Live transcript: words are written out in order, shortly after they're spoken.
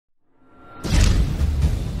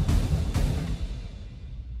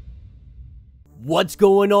What's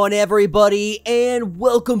going on, everybody, and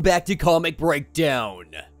welcome back to Comic Breakdown.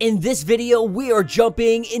 In this video, we are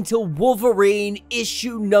jumping into Wolverine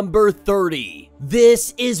issue number 30.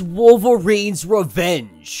 This is Wolverine's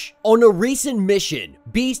Revenge. On a recent mission,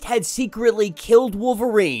 Beast had secretly killed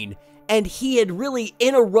Wolverine, and he had really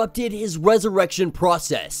interrupted his resurrection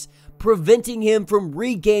process, preventing him from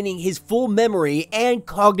regaining his full memory and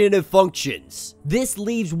cognitive functions. This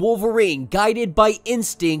leaves Wolverine guided by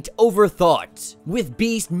instinct over thought, with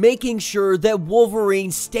Beast making sure that Wolverine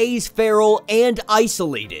stays feral and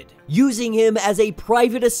isolated, using him as a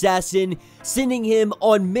private assassin, sending him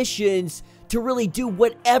on missions to really do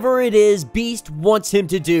whatever it is Beast wants him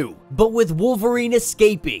to do. But with Wolverine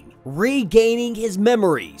escaping, regaining his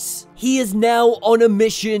memories, he is now on a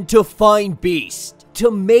mission to find Beast, to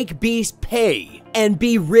make Beast pay and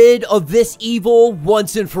be rid of this evil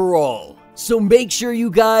once and for all. So make sure you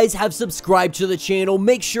guys have subscribed to the channel,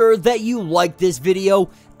 make sure that you like this video,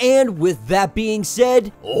 and with that being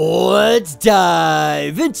said, let's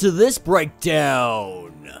dive into this breakdown.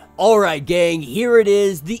 Alright gang, here it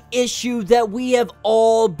is, the issue that we have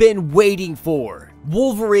all been waiting for.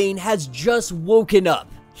 Wolverine has just woken up.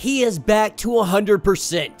 He is back to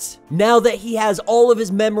 100%. Now that he has all of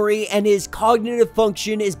his memory and his cognitive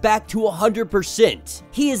function is back to 100%,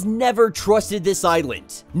 he has never trusted this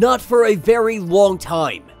island. Not for a very long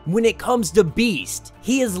time. When it comes to Beast,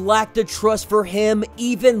 he has lacked the trust for him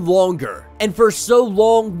even longer. And for so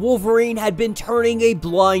long, Wolverine had been turning a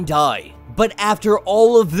blind eye. But after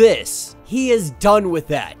all of this, he is done with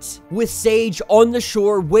that. With Sage on the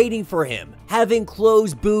shore waiting for him, having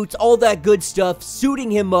clothes, boots, all that good stuff, suiting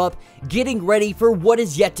him up, getting ready for what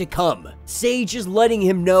is yet to come. Sage is letting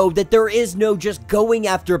him know that there is no just going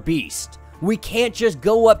after Beast. We can't just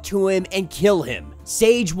go up to him and kill him.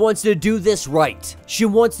 Sage wants to do this right. She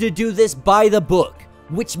wants to do this by the book,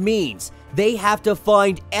 which means they have to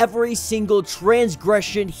find every single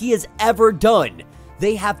transgression he has ever done.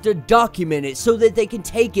 They have to document it so that they can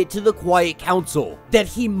take it to the Quiet Council, that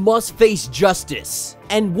he must face justice.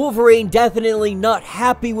 And Wolverine definitely not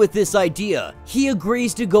happy with this idea. He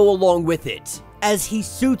agrees to go along with it. As he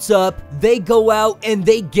suits up, they go out and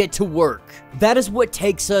they get to work. That is what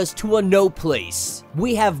takes us to a no place.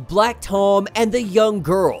 We have Black Tom and the young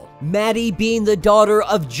girl, Maddie being the daughter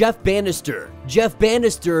of Jeff Bannister. Jeff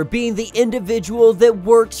Bannister being the individual that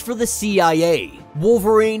works for the CIA.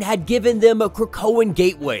 Wolverine had given them a Krakoan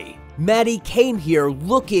gateway. Maddie came here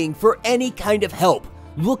looking for any kind of help,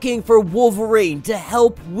 looking for Wolverine to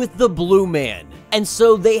help with the Blue Man. And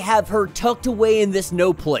so they have her tucked away in this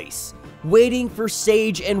no place, waiting for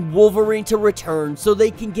Sage and Wolverine to return so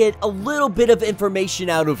they can get a little bit of information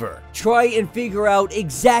out of her. Try and figure out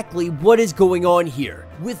exactly what is going on here.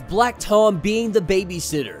 With Black Tom being the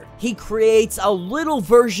babysitter, he creates a little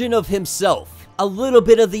version of himself. A little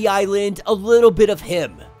bit of the island, a little bit of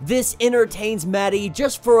him. This entertains Maddie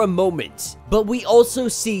just for a moment, but we also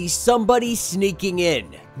see somebody sneaking in.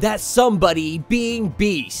 That somebody being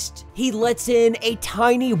Beast. He lets in a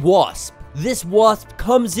tiny wasp. This wasp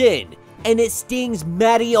comes in and it stings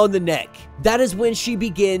Maddie on the neck. That is when she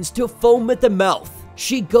begins to foam at the mouth.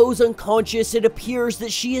 She goes unconscious. It appears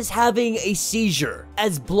that she is having a seizure.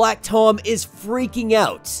 As Black Tom is freaking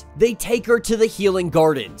out, they take her to the healing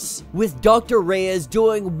gardens, with Dr. Reyes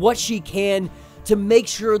doing what she can to make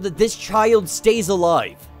sure that this child stays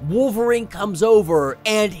alive. Wolverine comes over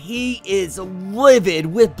and he is livid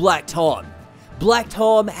with Black Tom. Black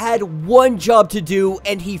Tom had one job to do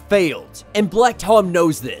and he failed, and Black Tom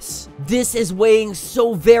knows this. This is weighing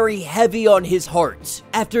so very heavy on his heart.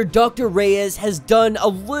 After Dr. Reyes has done a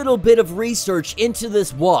little bit of research into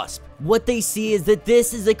this wasp, what they see is that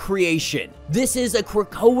this is a creation. This is a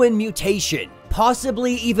Krakoan mutation,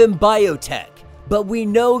 possibly even biotech. But we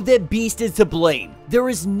know that Beast is to blame. There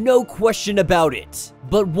is no question about it.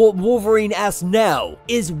 But what Wolverine asks now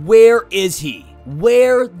is, where is he?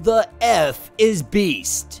 Where the F is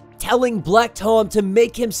Beast? Telling Black Tom to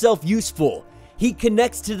make himself useful, he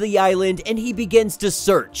connects to the island and he begins to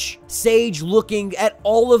search. Sage looking at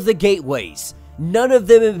all of the gateways. None of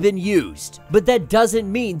them have been used, but that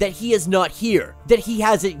doesn't mean that he is not here, that he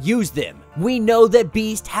hasn't used them. We know that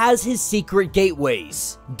Beast has his secret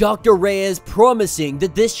gateways. Dr. Reyes promising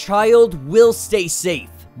that this child will stay safe.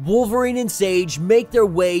 Wolverine and Sage make their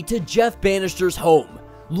way to Jeff Bannister's home,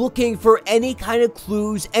 looking for any kind of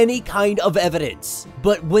clues, any kind of evidence.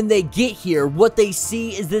 But when they get here, what they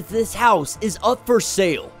see is that this house is up for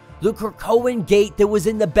sale. The Krakoan gate that was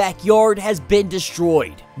in the backyard has been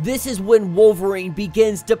destroyed. This is when Wolverine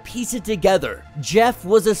begins to piece it together. Jeff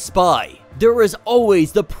was a spy. There is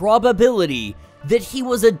always the probability that he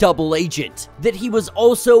was a double agent, that he was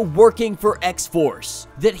also working for X-Force,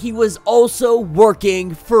 that he was also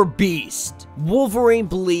working for Beast. Wolverine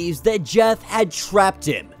believes that Jeff had trapped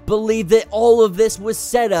him, believed that all of this was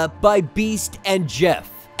set up by Beast and Jeff.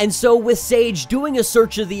 And so with Sage doing a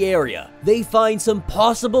search of the area, they find some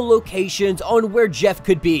possible locations on where Jeff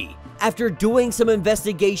could be. After doing some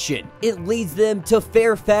investigation, it leads them to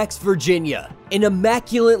Fairfax, Virginia, an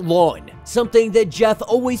immaculate lawn, something that Jeff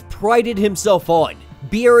always prided himself on.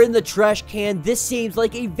 Beer in the trash can, this seems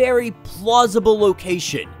like a very plausible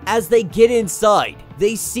location. As they get inside,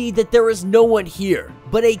 they see that there is no one here,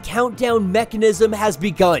 but a countdown mechanism has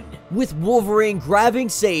begun, with Wolverine grabbing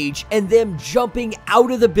Sage and them jumping out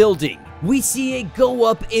of the building. We see it go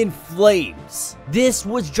up in flames. This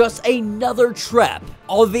was just another trap.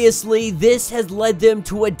 Obviously, this has led them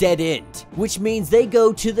to a dead end, which means they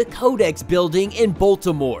go to the Codex building in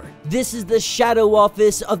Baltimore. This is the shadow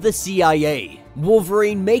office of the CIA.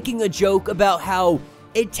 Wolverine making a joke about how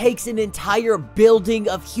it takes an entire building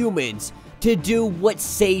of humans to do what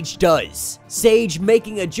Sage does. Sage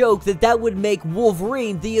making a joke that that would make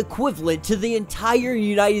Wolverine the equivalent to the entire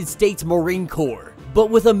United States Marine Corps. But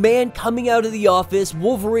with a man coming out of the office,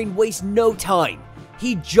 Wolverine wastes no time.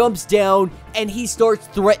 He jumps down and he starts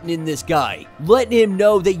threatening this guy, letting him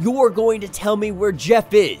know that you're going to tell me where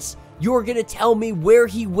Jeff is. You're going to tell me where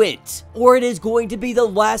he went, or it is going to be the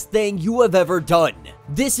last thing you have ever done.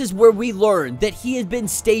 This is where we learn that he has been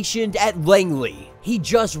stationed at Langley. He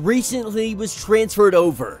just recently was transferred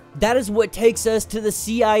over. That is what takes us to the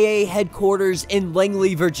CIA headquarters in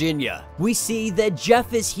Langley, Virginia. We see that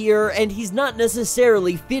Jeff is here and he's not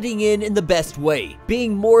necessarily fitting in the best way.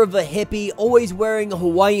 Being more of a hippie, always wearing a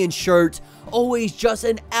Hawaiian shirt, always just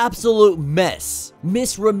an absolute mess.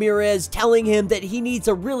 Miss Ramirez telling him that he needs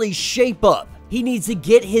to really shape up. He needs to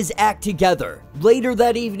get his act together. Later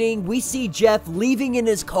that evening, we see Jeff leaving in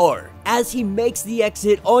his car. As he makes the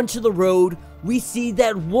exit onto the road, we see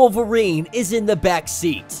that Wolverine is in the back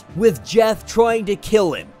seat, with Jeff trying to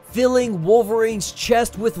kill him. Filling Wolverine's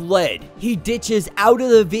chest with lead, he ditches out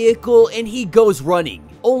of the vehicle and he goes running,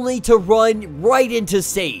 only to run right into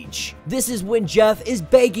Sage. This is when Jeff is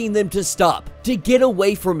begging them to stop, to get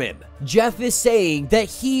away from him. Jeff is saying that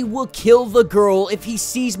he will kill the girl if he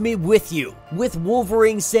sees me with you, with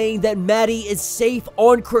Wolverine saying that Maddie is safe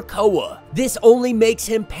on Krakoa. This only makes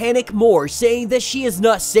him panic more, saying that she is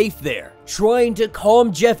not safe there. Trying to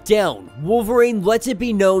calm Jeff down, Wolverine lets it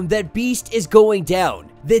be known that Beast is going down,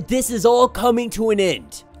 that this is all coming to an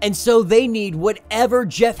end, and so they need whatever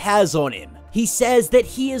Jeff has on him. He says that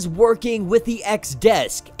he is working with the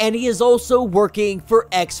X-Desk, and he is also working for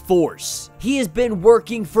X-Force. He has been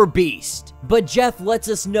working for Beast, but Jeff lets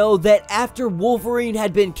us know that after Wolverine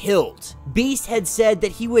had been killed, Beast had said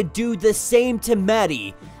that he would do the same to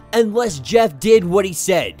Maddie unless Jeff did what he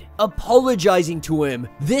said, apologizing to him.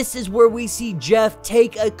 This is where we see Jeff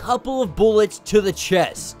take a couple of bullets to the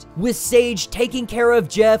chest. With Sage taking care of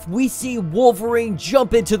Jeff, we see Wolverine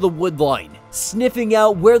jump into the woodline. Sniffing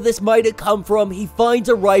out where this might have come from, he finds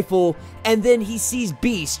a rifle, and then he sees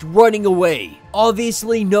Beast running away.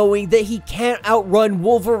 Obviously knowing that he can't outrun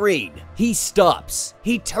Wolverine, he stops.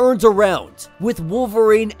 He turns around, with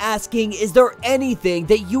Wolverine asking, "Is there anything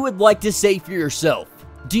that you would like to say for yourself?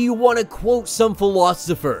 Do you want to quote some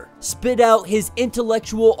philosopher? Spit out his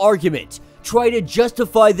intellectual argument. Try to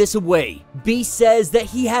justify this away." Beast says that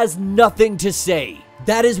he has nothing to say.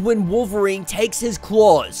 That is when Wolverine takes his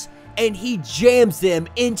claws and he jams them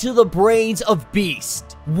into the brains of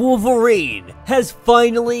Beast. Wolverine has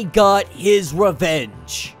finally got his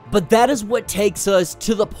revenge. But that is what takes us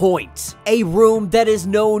to the point. A room that is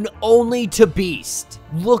known only to Beast.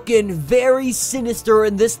 Looking very sinister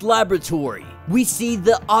in this laboratory, we see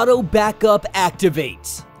the auto backup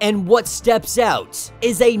activate. And what steps out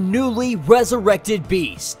is a newly resurrected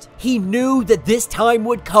Beast. He knew that this time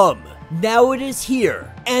would come. Now it is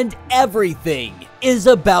here, and everything is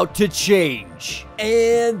about to change.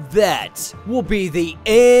 And that will be the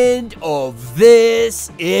end of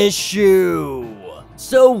this issue.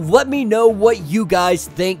 So let me know what you guys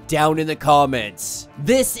think down in the comments.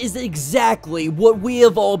 This is exactly what we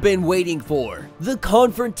have all been waiting for. The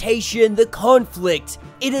confrontation, the conflict,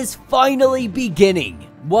 it is finally beginning.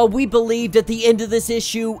 While we believed at the end of this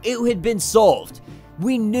issue it had been solved,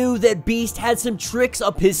 we knew that Beast had some tricks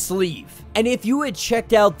up his sleeve. And if you had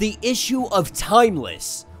checked out the issue of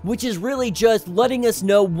Timeless, which is really just letting us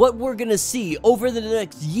know what we're gonna see over the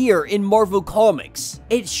next year in Marvel Comics,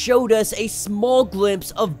 it showed us a small glimpse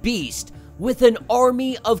of Beast with an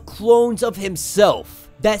army of clones of himself.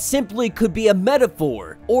 That simply could be a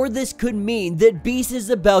metaphor, or this could mean that Beast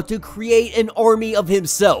is about to create an army of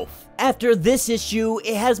himself. After this issue,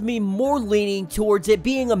 it has me more leaning towards it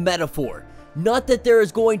being a metaphor. Not that there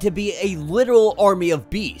is going to be a literal army of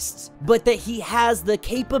beasts, but that he has the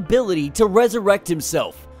capability to resurrect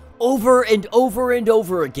himself over and over and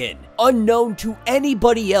over again, unknown to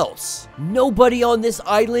anybody else. Nobody on this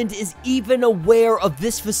island is even aware of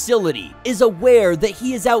this facility, is aware that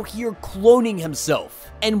he is out here cloning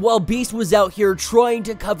himself. And while Beast was out here trying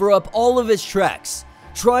to cover up all of his tracks,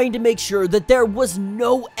 trying to make sure that there was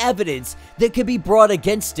no evidence that could be brought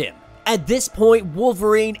against him, at this point,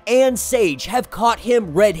 Wolverine and Sage have caught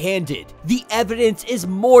him red-handed. The evidence is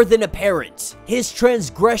more than apparent. His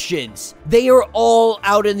transgressions, they are all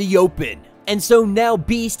out in the open. And so now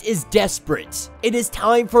Beast is desperate. It is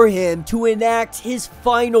time for him to enact his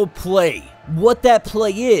final play. What that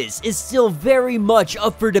play is still very much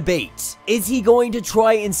up for debate. Is he going to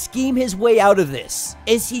try and scheme his way out of this?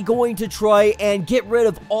 Is he going to try and get rid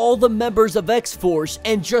of all the members of X-Force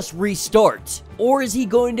and just restart? Or is he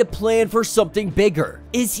going to plan for something bigger?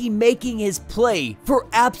 Is he making his play for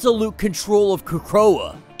absolute control of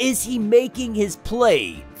Krakoa? Is he making his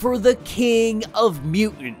play for the King of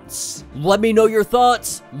Mutants? Let me know your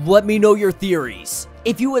thoughts. Let me know your theories.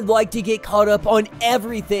 If you would like to get caught up on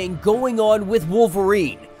everything going on with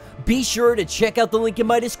Wolverine, be sure to check out the link in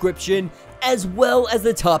my description as well as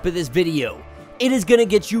the top of this video. It is going to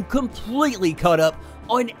get you completely caught up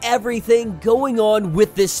on everything going on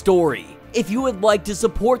with this story. If you would like to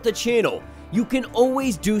support the channel, you can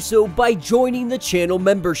always do so by joining the channel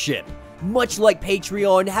membership. Much like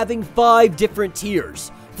Patreon having 5 different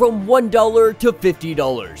tiers, from $1 to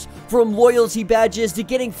 $50, from loyalty badges to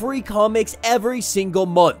getting free comics every single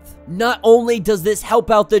month. Not only does this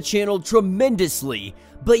help out the channel tremendously,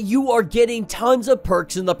 but you are getting tons of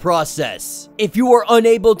perks in the process. If you are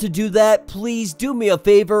unable to do that, please do me a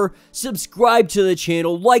favor, subscribe to the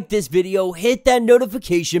channel, like this video, hit that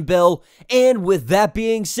notification bell, and with that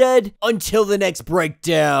being said, until the next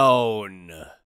breakdown.